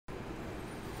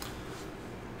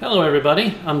Hello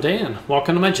everybody, I'm Dan.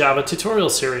 Welcome to my Java tutorial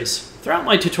series. Throughout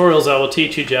my tutorials I will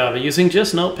teach you Java using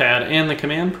just Notepad and the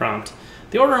command prompt.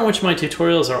 The order in which my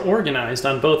tutorials are organized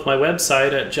on both my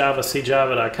website at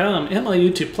javacjava.com and my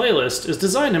YouTube playlist is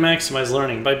designed to maximize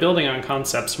learning by building on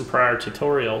concepts from prior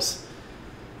tutorials.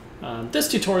 This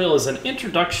tutorial is an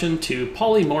introduction to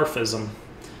polymorphism.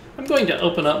 I'm going to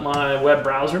open up my web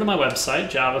browser to my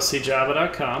website,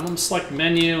 javacjava.com, and select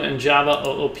Menu and Java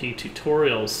OOP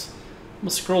Tutorials. I'm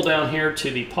going to scroll down here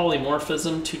to the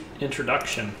polymorphism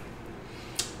introduction.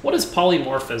 What is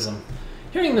polymorphism?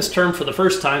 Hearing this term for the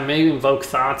first time may invoke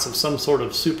thoughts of some sort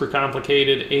of super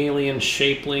complicated alien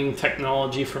shapeling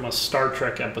technology from a Star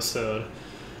Trek episode.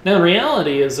 Now in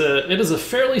reality, it is a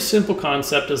fairly simple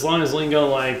concept as long as lingo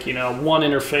like, one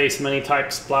interface, many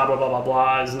types, blah, blah, blah, blah,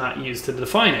 blah is not used to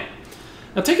define it.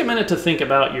 Now take a minute to think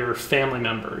about your family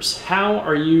members. How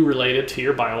are you related to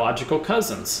your biological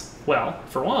cousins? Well,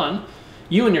 for one,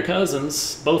 you and your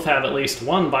cousins both have at least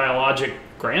one biologic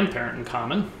grandparent in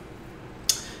common.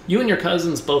 You and your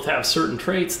cousins both have certain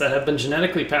traits that have been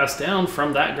genetically passed down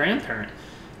from that grandparent.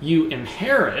 You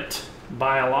inherit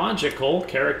biological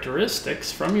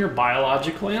characteristics from your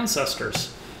biological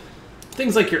ancestors.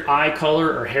 Things like your eye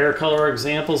color or hair color are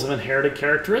examples of inherited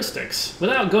characteristics.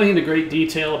 Without going into great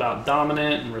detail about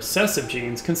dominant and recessive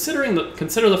genes, consider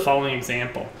the following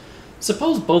example.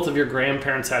 Suppose both of your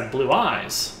grandparents had blue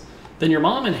eyes. Then your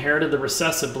mom inherited the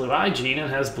recessive blue eye gene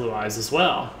and has blue eyes as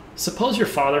well. Suppose your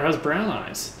father has brown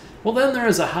eyes. Well, then there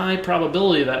is a high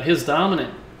probability that his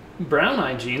dominant brown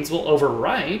eye genes will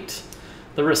overwrite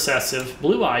the recessive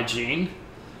blue eye gene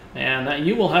and that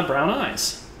you will have brown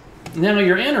eyes. Now,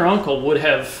 your aunt or uncle would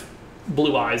have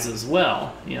blue eyes as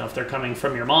well, if they're coming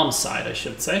from your mom's side, I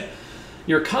should say.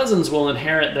 Your cousins will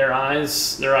inherit their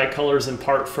eye colors in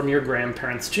part from your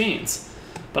grandparents' genes,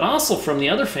 but also from the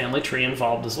other family tree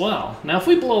involved as well. Now, if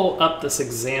we blow up this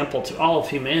example to all of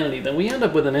humanity, then we end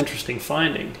up with an interesting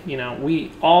finding.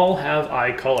 We all have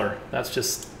eye color. That's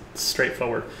just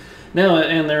straightforward. Now,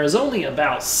 and there is only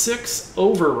about 6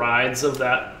 overrides of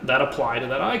that apply to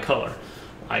that eye color,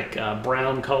 like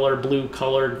brown color, blue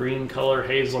color, green color,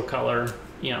 hazel color,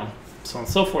 so on and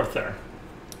so forth there.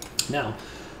 Now,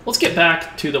 let's get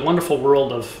back to the wonderful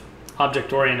world of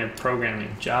object-oriented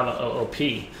programming, Java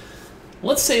OOP.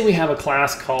 Let's say we have a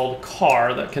class called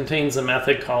car that contains a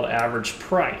method called average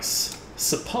price.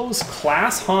 Suppose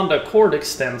class Honda Accord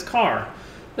extends car.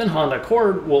 Then Honda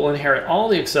Accord will inherit all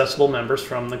the accessible members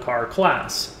from the car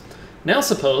class. Now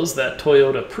suppose that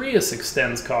Toyota Prius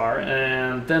extends car,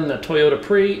 and then the Toyota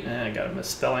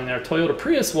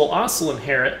Prius will also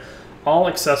inherit all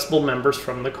accessible members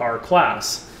from the car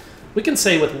class. We can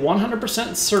say with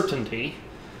 100% certainty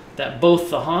that both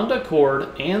the Honda Accord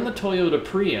and the Toyota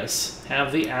Prius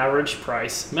have the average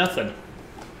price method.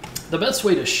 The best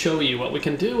way to show you what we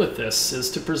can do with this is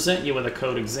to present you with a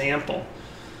code example.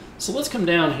 So let's come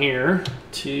down here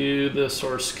to the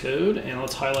source code and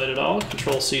let's highlight it all.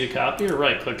 Control-C to copy, or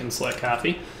right-click and select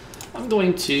copy. I'm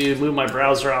going to move my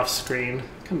browser off screen.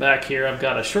 Come back here. I've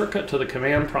got a shortcut to the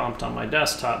command prompt on my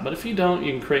desktop, but if you don't,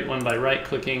 you can create one by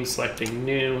right-clicking, selecting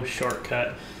New,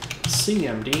 Shortcut,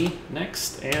 CMD,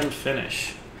 Next, and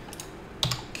Finish.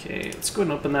 Okay, let's go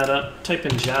ahead and open that up. Type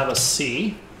in Java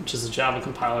C, which is the Java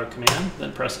compiler command,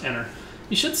 then press Enter.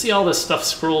 You should see all this stuff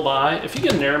scroll by. If you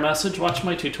get an error message, watch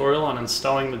my tutorial on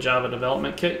installing the Java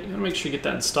Development Kit. You want to make sure you get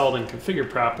that installed and configured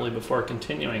properly before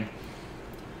continuing.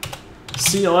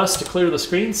 CLS to clear the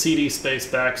screen, CD space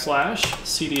 /.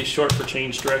 CD is short for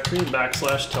change directory, and /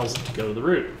 tells it to go to the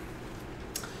root.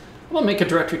 I'm going to make a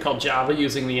directory called Java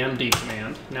using the MD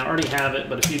command. Now I already have it,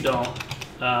 but if you don't,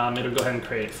 it'll go ahead and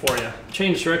create it for you.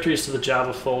 Change directories to the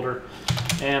Java folder.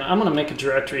 And I'm going to make a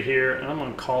directory here, and I'm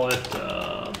going to call it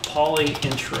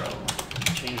polyintro.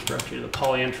 Change directory to the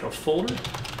polyintro folder.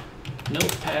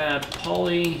 Notepad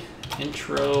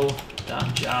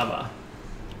polyintro.java.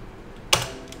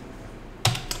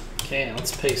 Okay,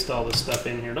 let's paste all this stuff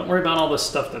in here. Don't worry about all this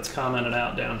stuff that's commented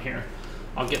out down here.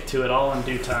 I'll get to it all in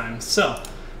due time. So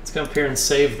let's come up here and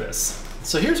save this.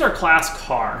 So here's our class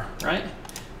car, right?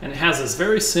 And it has this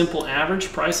very simple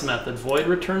average price method, void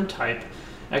return type,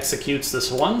 executes this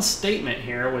one statement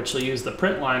here, which will use the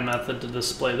printline method to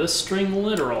display this string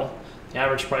literal. The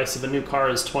average price of a new car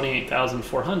is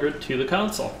 $28,400 to the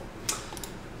console.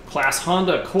 Class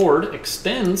Honda Accord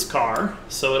extends car,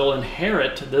 so it'll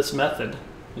inherit this method,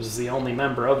 which is the only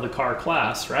member of the car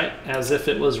class, right? As if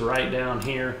it was right down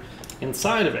here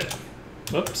inside of it.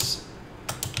 Whoops.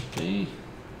 Okay.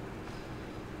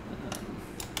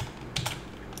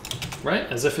 Right?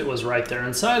 As if it was right there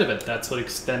inside of it. That's what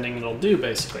extending it'll do,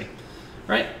 basically.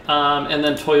 right? And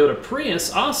then Toyota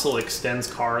Prius also extends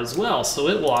car as well, so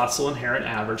it will also inherit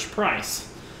average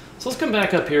price. So let's come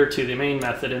back up here to the main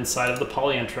method inside of the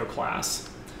polyintro class.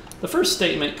 The first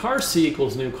statement, car C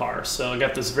equals new car. So I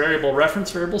got this variable,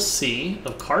 reference variable C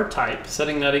of car type,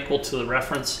 setting that equal to the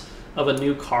reference of a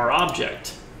new car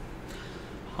object.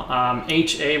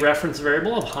 HA reference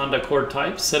variable of Honda Accord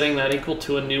type, setting that equal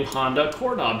to a new Honda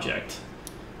Accord object.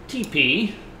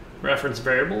 TP reference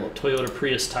variable of Toyota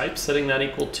Prius type, setting that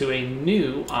equal to a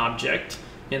new object,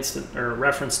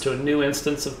 reference to a new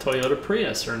instance of Toyota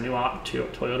Prius, or a new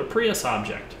Toyota Prius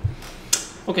object.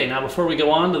 Okay, now before we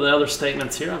go on to the other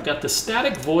statements here, I've got the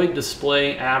static void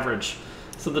display average.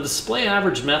 So the display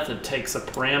average method takes a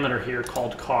parameter here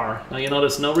called car. Now you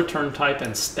notice no return type,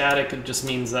 and static, it just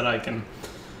means that I can,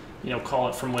 call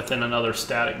it from within another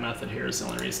static method here is the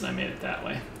only reason I made it that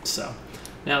way. So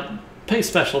now pay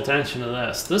special attention to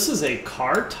this. This is a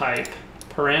car type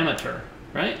parameter,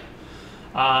 right?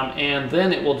 And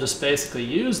then it will just basically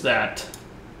use that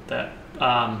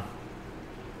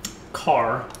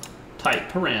car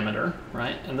type parameter,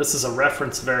 right? And this is a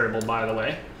reference variable, by the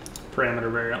way,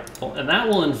 parameter variable, and that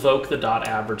will invoke the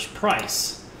 .average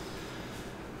price.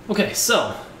 Okay,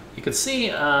 so you can see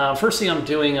first thing I'm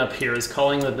doing up here is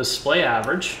calling the display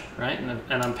average, right?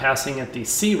 And I'm passing it the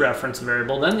C reference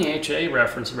variable, then the HA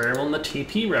reference variable, and the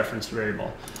TP reference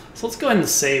variable. So let's go ahead and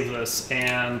save this,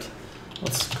 and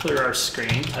let's clear our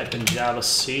screen, type in Java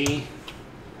C,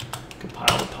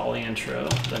 compile the polyintro,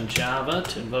 then Java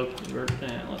to invoke,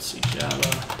 let's see, Java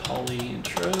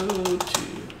polyintro to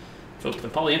invoke the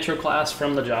polyintro class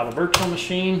from the Java virtual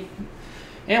machine.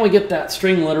 And we get that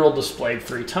string literal displayed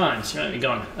 3 times. You might be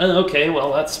going, oh, okay,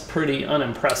 well, that's pretty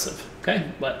unimpressive,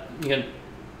 okay? But you can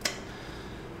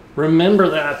remember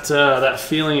that, that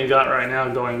feeling you got right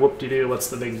now going, whoop-de-doo, what's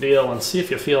the big deal? And see if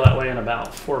you feel that way in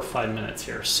about 4 or 5 minutes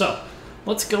here. So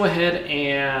let's go ahead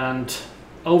and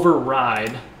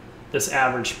override this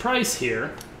average price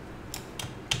here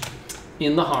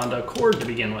in the Honda Accord to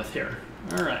begin with here.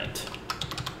 All right.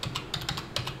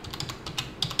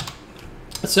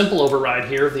 A simple override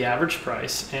here of the average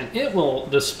price, and it will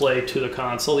display to the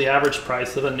console the average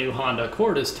price of a new Honda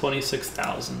Accord is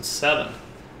 $26,007.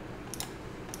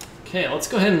 Okay, let's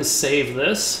go ahead and save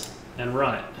this and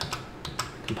run it.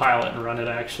 Compile it and run it,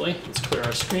 actually. Let's clear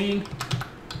our screen.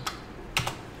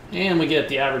 And we get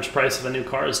the average price of a new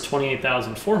car is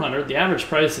 $28,400. The average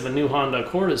price of a new Honda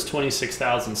Accord is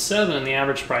 $26,007, and the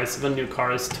average price of a new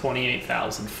car is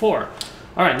 $28,004.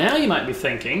 All right, now you might be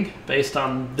thinking, based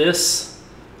on this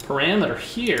parameter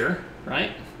here,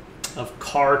 right, of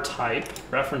car type,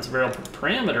 reference variable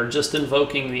parameter, just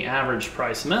invoking the average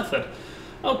price method,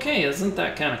 okay, isn't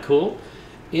that kind of cool?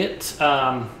 It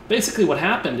basically what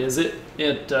happened is you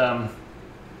got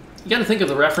to think of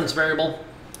the reference variable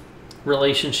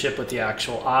relationship with the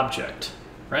actual object,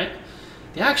 right?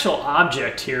 The actual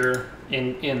object here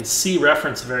in C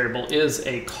reference variable is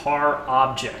a car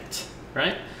object,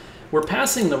 right? We're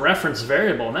passing the reference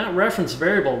variable, and that reference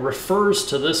variable refers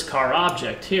to this car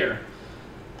object here.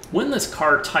 When this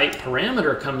car type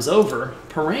parameter comes over,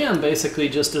 param basically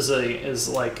just is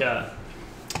like a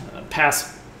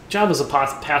pass. Java's a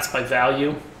pass by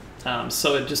value,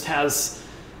 so it just has.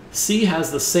 C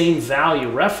has the same value,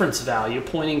 reference value,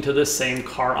 pointing to this same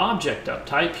car object up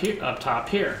top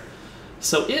here.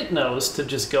 So it knows to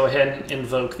just go ahead and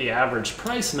invoke the average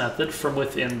price method from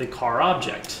within the car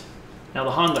object. Now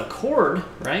the Honda Accord,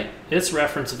 right, its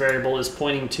reference variable is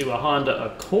pointing to a Honda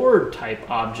Accord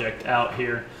type object out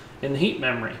here in the heap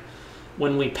memory.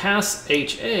 When we pass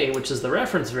HA, which is the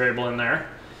reference variable in there,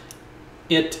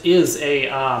 it is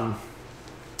it's a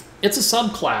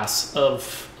subclass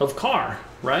of car.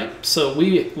 Right? So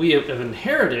we have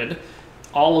inherited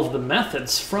all of the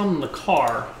methods from the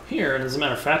car here, and as a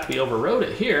matter of fact, we overrode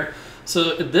it here.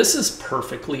 So this is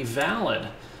perfectly valid.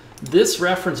 This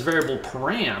reference variable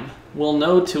param will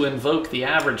know to invoke the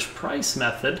average price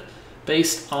method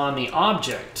based on the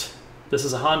object. This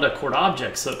is a Honda Accord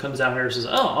object, so it comes down here and says,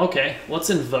 oh, okay, let's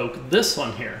invoke this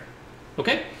one here.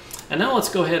 Okay? And now let's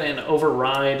go ahead and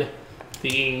override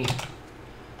the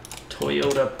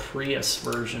Toyota Prius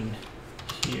version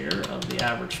here of the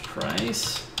average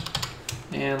price,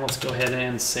 and let's go ahead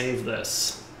and save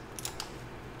this.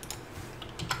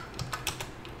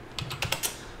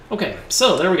 Okay,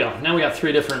 so there we go. Now we got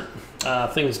 3 different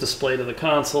things displayed to the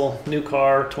console. New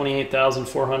car,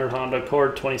 28,400, Honda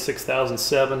Accord,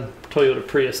 26,007, Toyota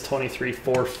Prius,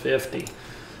 23,450.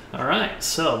 All right,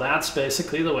 so that's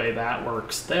basically the way that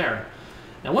works there.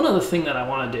 Now one other thing that I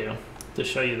want to do to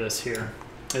show you this here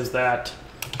is that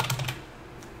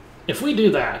if we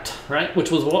do that, right,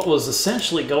 which was what was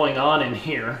essentially going on in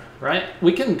here, right,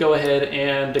 we can go ahead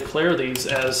and declare these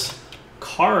as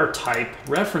car type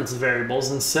reference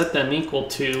variables and set them equal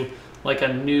to like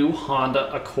a new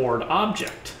Honda Accord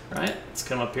object, right? Let's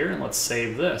come up here and let's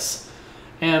save this.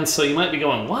 And so you might be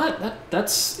going, what?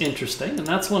 That's interesting. And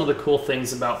that's one of the cool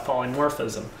things about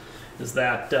polymorphism is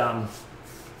that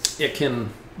it can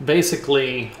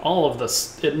basically, all of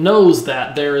this, it knows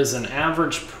that there is an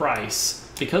average price.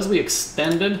 Because we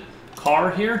extended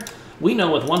car here, we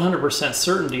know with 100%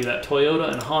 certainty that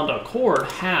Toyota and Honda Accord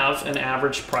have an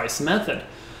average price method.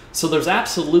 So there's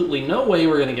absolutely no way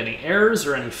we're going to get any errors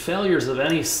or any failures of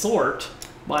any sort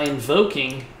by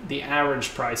invoking the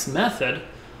average price method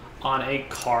on a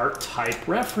car type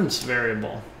reference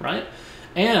variable, right?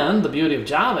 And the beauty of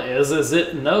Java is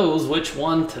it knows which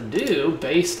one to do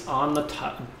based on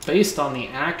the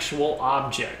actual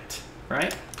object,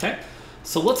 right? Okay.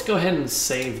 So let's go ahead and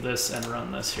save this and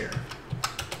run this here.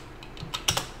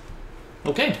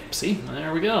 Okay, see,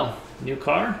 there we go. New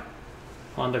car,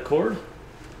 Honda Accord,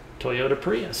 Toyota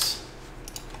Prius,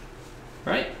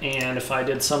 right? And if I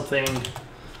did something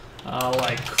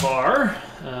like car,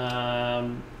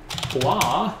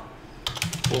 blah,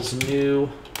 equals new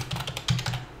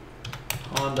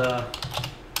Honda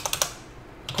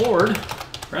Accord,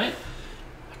 right?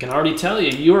 I can already tell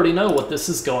you, you already know what this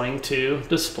is going to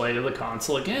display to the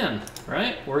console again,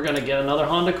 right? We're going to get another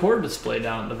Honda Accord display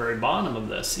down at the very bottom of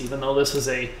this, even though this is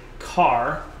a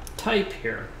car type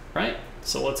here, right?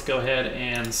 So let's go ahead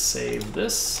and save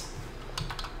this.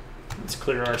 Let's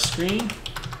clear our screen.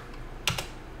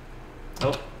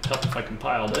 Oh, help if I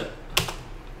compiled it.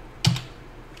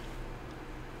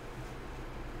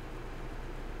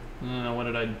 What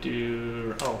did I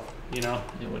do? Oh, you know,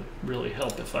 it would really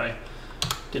help if I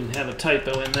didn't have a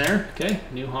typo in there. Okay,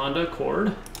 new Honda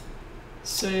Accord.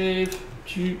 Save.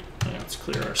 Let's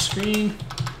clear our screen.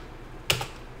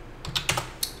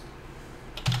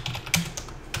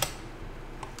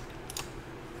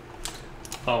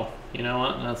 Oh, you know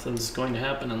what? Nothing's going to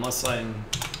happen unless I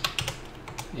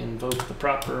invoke the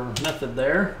proper method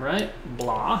there, right?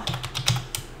 Blah.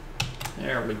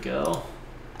 There we go.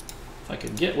 If I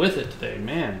could get with it today,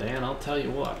 man, Dan, I'll tell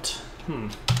you what.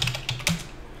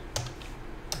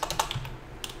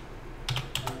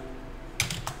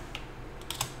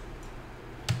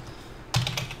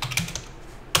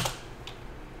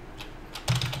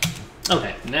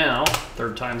 Okay, now,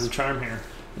 third time's the charm here.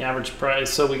 The average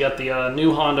price, so we got the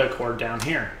new Honda Accord down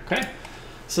here, okay?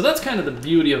 So that's kind of the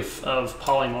beauty of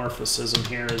polymorphism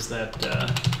here is that,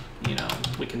 you know,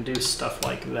 we can do stuff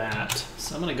like that.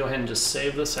 So I'm gonna go ahead and just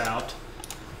save this out,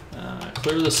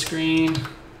 clear the screen,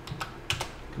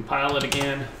 compile it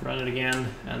again, run it again,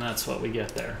 and that's what we get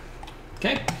there,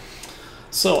 okay?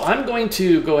 So I'm going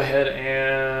to go ahead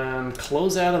and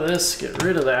close out of this, get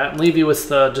rid of that, and leave you with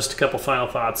just a couple final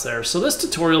thoughts there. So this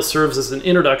tutorial serves as an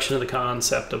introduction to the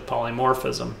concept of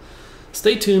polymorphism.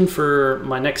 Stay tuned for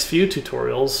my next few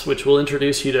tutorials, which will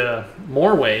introduce you to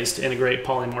more ways to integrate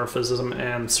polymorphism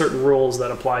and certain rules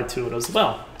that apply to it as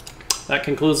well. That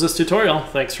concludes this tutorial.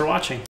 Thanks for watching.